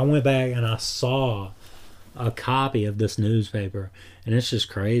 Like, I went back and I saw a copy of this newspaper, and it's just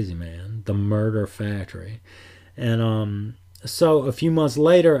crazy, man. The murder factory. And so a few months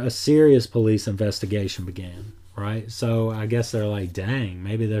later, a serious police investigation began, right? So I guess they're like, dang,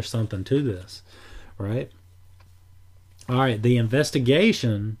 maybe there's something to this, right? All right, the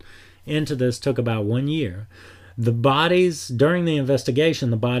investigation into this took about 1 year. During the investigation,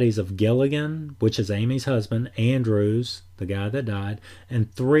 the bodies of Gilligan, which is Amy's husband, Andrews, the guy that died,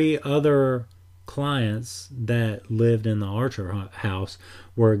 and 3 other clients that lived in the Archer house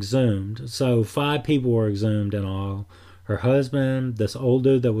were exhumed. So 5 people were exhumed in all. Her husband, this old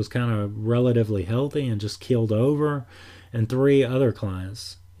dude that was kind of relatively healthy and just keeled over, and 3 other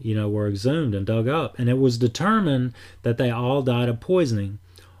clients, were exhumed and dug up. And it was determined that they all died of poisoning,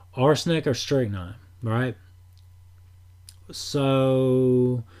 arsenic or strychnine, right?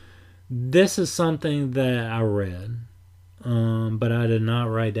 So this is something that I read, but I did not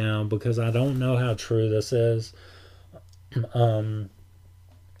write down because I don't know how true this is. And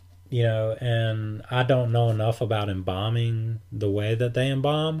I don't know enough about embalming the way that they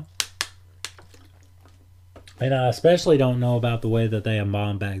embalm. And I especially don't know about the way that they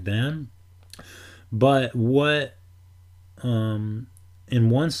embalmed back then. But what, in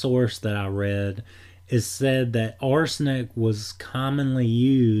one source that I read, it said that arsenic was commonly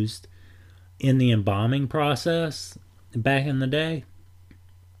used in the embalming process back in the day.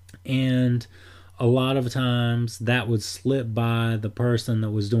 And a lot of times that would slip by the person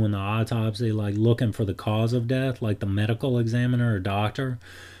that was doing the autopsy, like looking for the cause of death, like the medical examiner or doctor.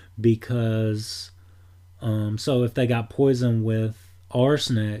 Because, so if they got poisoned with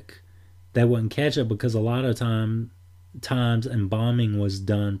arsenic, they wouldn't catch it because a lot of times embalming was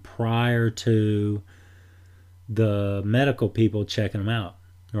done prior to the medical people checking them out,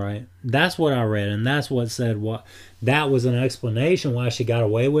 right? That's what I read, and that's what said that was an explanation why she got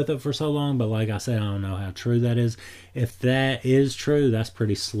away with it for so long. But like I said, I don't know how true that is. If that is true, that's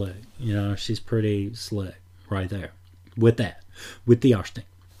pretty slick. She's pretty slick right there with the arsenic.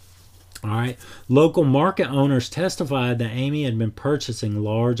 All right. Local market owners testified that Amy had been purchasing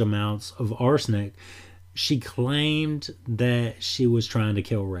large amounts of arsenic. She claimed that she was trying to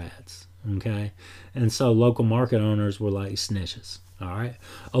kill rats. Okay. And so local market owners were like snitches. All right.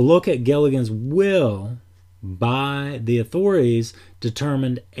 A look at Gilligan's will by the authorities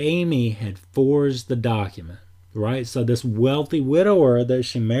determined Amy had forged the document. Right. So this wealthy widower that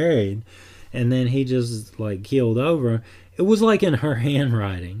she married, and then he just like keeled over. It was like in her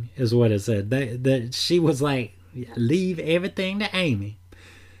handwriting, is what it said. That she was like, leave everything to Amy.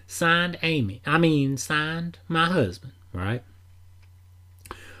 Signed my husband, right?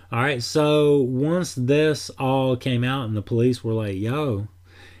 All right, so once this all came out and the police were like, yo,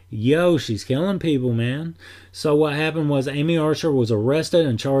 she's killing people, man. So what happened was Amy Archer was arrested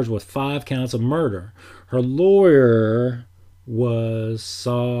and charged with 5 counts of murder. Her lawyer was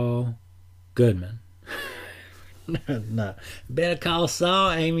Saul Goodman. No. Better call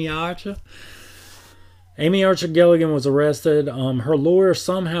Saul, Amy Archer. Amy Archer Gilligan was arrested. Her lawyer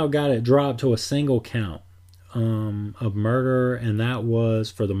somehow got it dropped to a single count of murder, and that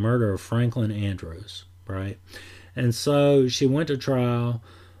was for the murder of Franklin Andrews, right? And so she went to trial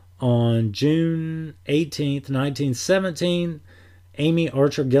on June 18th, 1917. Amy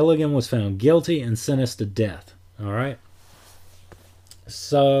Archer Gilligan was found guilty and sentenced to death, all right?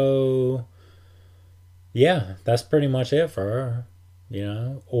 So yeah, that's pretty much it for her,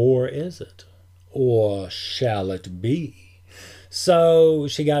 or is it? Or shall it be? So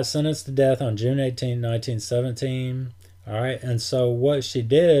she got sentenced to death on June 18, 1917. All right, and so what she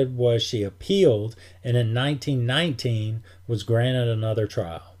did was she appealed, and in 1919 was granted another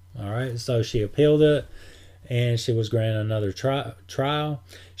trial. All right, so she appealed it, and she was granted another trial.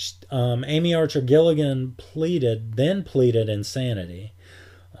 Amy Archer Gilligan pleaded insanity.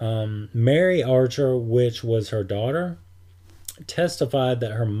 Mary Archer, which was her daughter, testified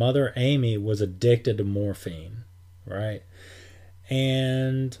that her mother Amy was addicted to morphine, right?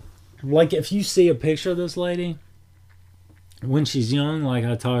 And like, if you see a picture of this lady when she's young, like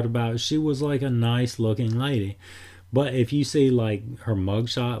I talked about, she was like a nice looking lady. But if you see like her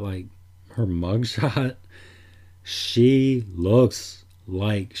mugshot, she looks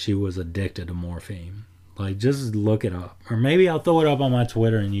like she was addicted to morphine. Like, just look it up. Or maybe I'll throw it up on my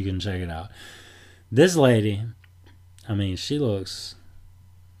Twitter and you can check it out. This lady, she looks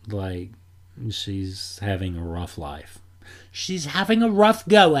like she's having a rough life. She's having a rough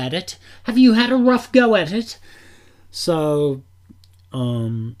go at it. Have you had a rough go at it? So,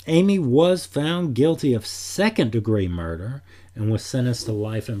 Amy was found guilty of second-degree murder and was sentenced to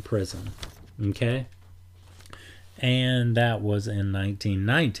life in prison. Okay? And that was in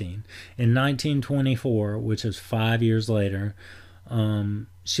 1919. In 1924, which is 5 years later,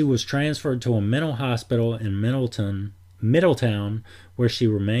 she was transferred to a mental hospital in Middletown, where she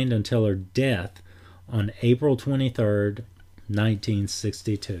remained until her death on April 23rd,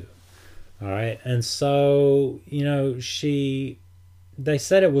 1962. All right. And so, they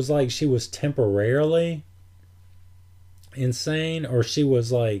said it was like she was temporarily insane, or she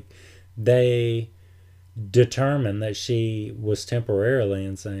was like, they determined that she was temporarily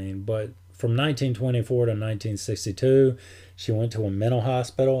insane. But from 1924 to 1962, she went to a mental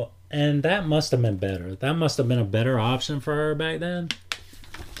hospital, and that must have been better. That must have been a better option for her back then.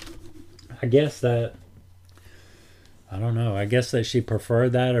 I guess that she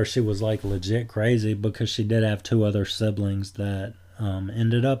preferred that, or she was like legit crazy, because she did have 2 other siblings that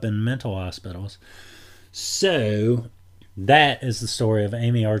ended up in mental hospitals. So that is the story of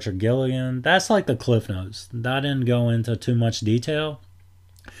Amy Archer Gilligan. That's like the Cliff Notes. I didn't go into too much detail.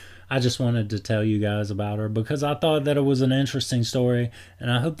 I just wanted to tell you guys about her because I thought that it was an interesting story,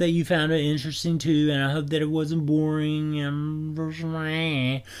 and I hope that you found it interesting too, and I hope that it wasn't boring.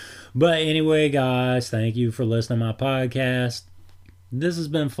 But anyway, guys, thank you for listening to my podcast. This has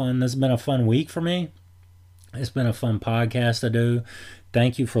been fun. This has been a fun week for me. It's been a fun podcast to do.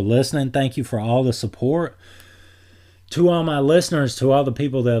 Thank you for listening. Thank you for all the support. To all my listeners, to all the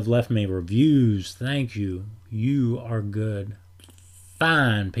people that have left me reviews, thank you. You are good.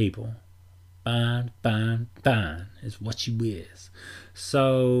 Fine people. Fine is what you is.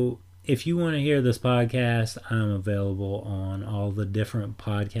 So if you want to hear this podcast, I'm available on all the different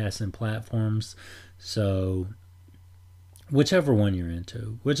podcasting platforms. So whichever one you're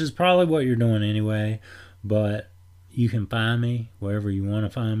into, which is probably what you're doing anyway, but you can find me wherever you want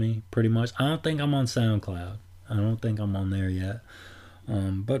to find me, pretty much. I don't think I'm on SoundCloud. I don't think I'm on there yet.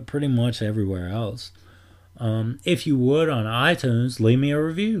 But pretty much everywhere else. If you would, on iTunes, leave me a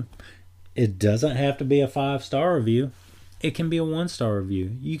review. It doesn't have to be a 5-star review. It can be a 1-star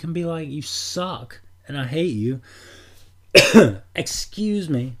review. You can be like, you suck, and I hate you. Excuse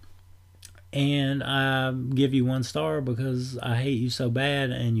me. And I give you 1 star because I hate you so bad,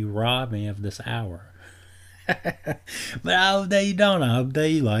 and you robbed me of this hour. But I hope that you don't. I hope that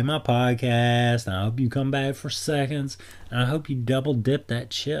you like my podcast. I hope you come back for seconds. And I hope you double dip that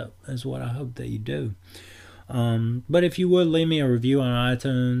chip is what I hope that you do. But if you would leave me a review on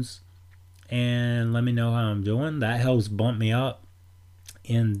iTunes and let me know how I'm doing, that helps bump me up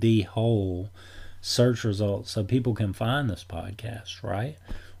in the whole search results so people can find this podcast, right?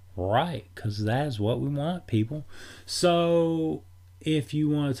 Right, because that's what we want, people. So if you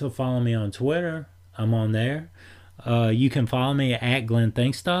want to follow me on Twitter, I'm on there. You can follow me at Glenn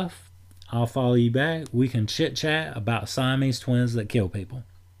Think Stuff. I'll follow you back. We can chit chat about Siamese twins that kill people,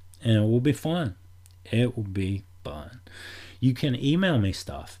 and it will be fun. It will be fun. You can email me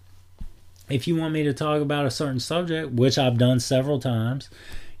stuff. If you want me to talk about a certain subject, which I've done several times,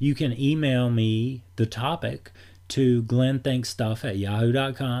 you can email me the topic to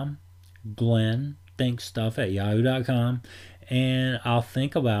glennthinkstuff@yahoo.com. glennthinkstuff@yahoo.com. And I'll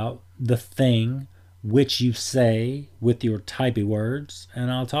think about the thing which you say with your typey words,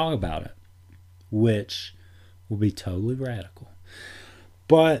 and I'll talk about it, which will be totally radical.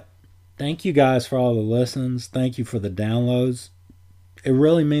 But thank you guys for all the listens. Thank you for the downloads. It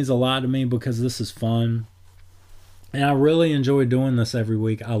really means a lot to me because this is fun. And I really enjoy doing this every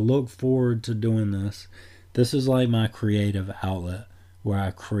week. I look forward to doing this. This is like my creative outlet where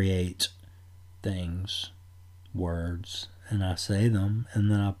I create things, words, and I say them, and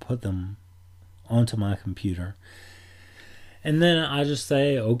then I put them onto my computer. And then I just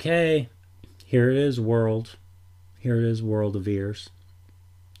say, okay, here it is, world. Here it is, world of ears.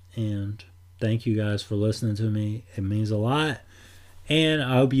 And thank you guys for listening to me. It means a lot. And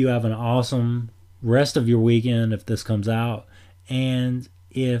I hope you have an awesome rest of your weekend if this comes out. And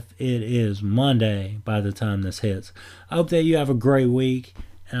if it is Monday by the time this hits, I hope that you have a great week.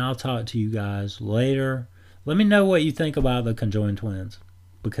 And I'll talk to you guys later. Let me know what you think about the conjoined twins,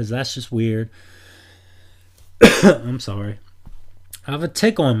 because that's just weird. I'm sorry. I have a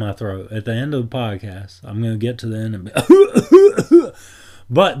tickle in my throat at the end of the podcast. I'm going to get to the end and be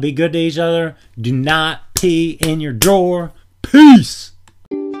but be good to each other. Do not pee in your drawer. Peace.